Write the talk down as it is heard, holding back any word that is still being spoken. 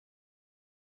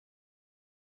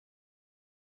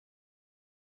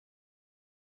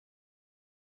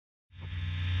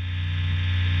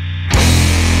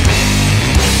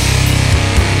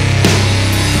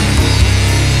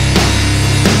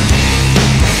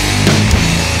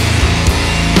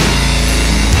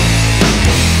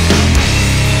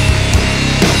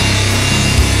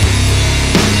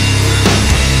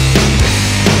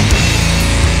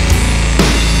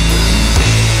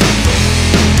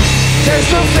There's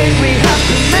something we have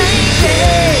to make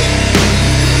it.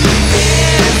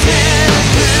 This is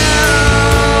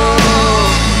true.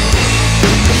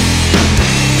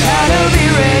 Gotta be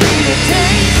ready to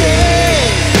take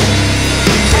it.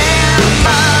 Am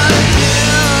I you?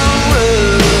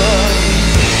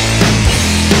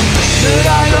 Should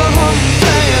I go home and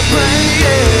play a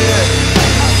prayer?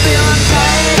 I feel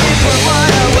untied for what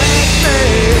I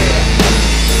wasted.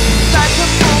 Like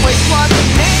I'm always want to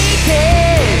make it.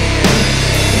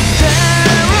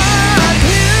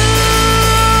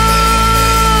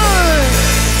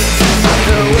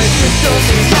 Don't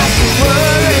be not to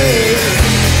worry,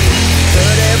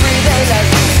 but every day life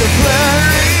seems so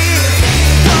blurry.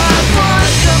 God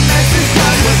wants the message,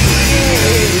 not what you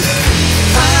need.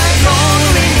 I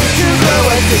only need to grow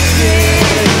as a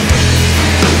kid.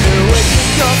 The way you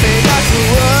told me not to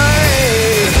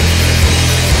worry,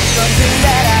 something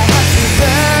that I have to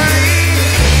bury.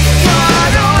 God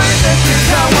knows the things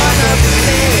I wanna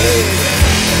believe.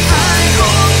 I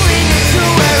only need to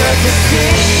wear as a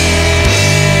kid.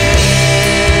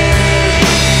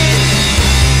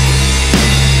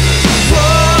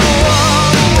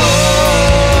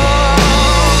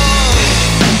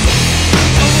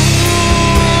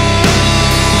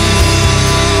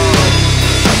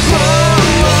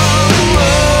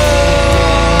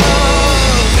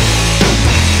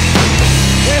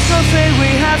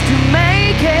 We have to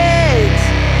make it.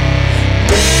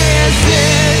 This is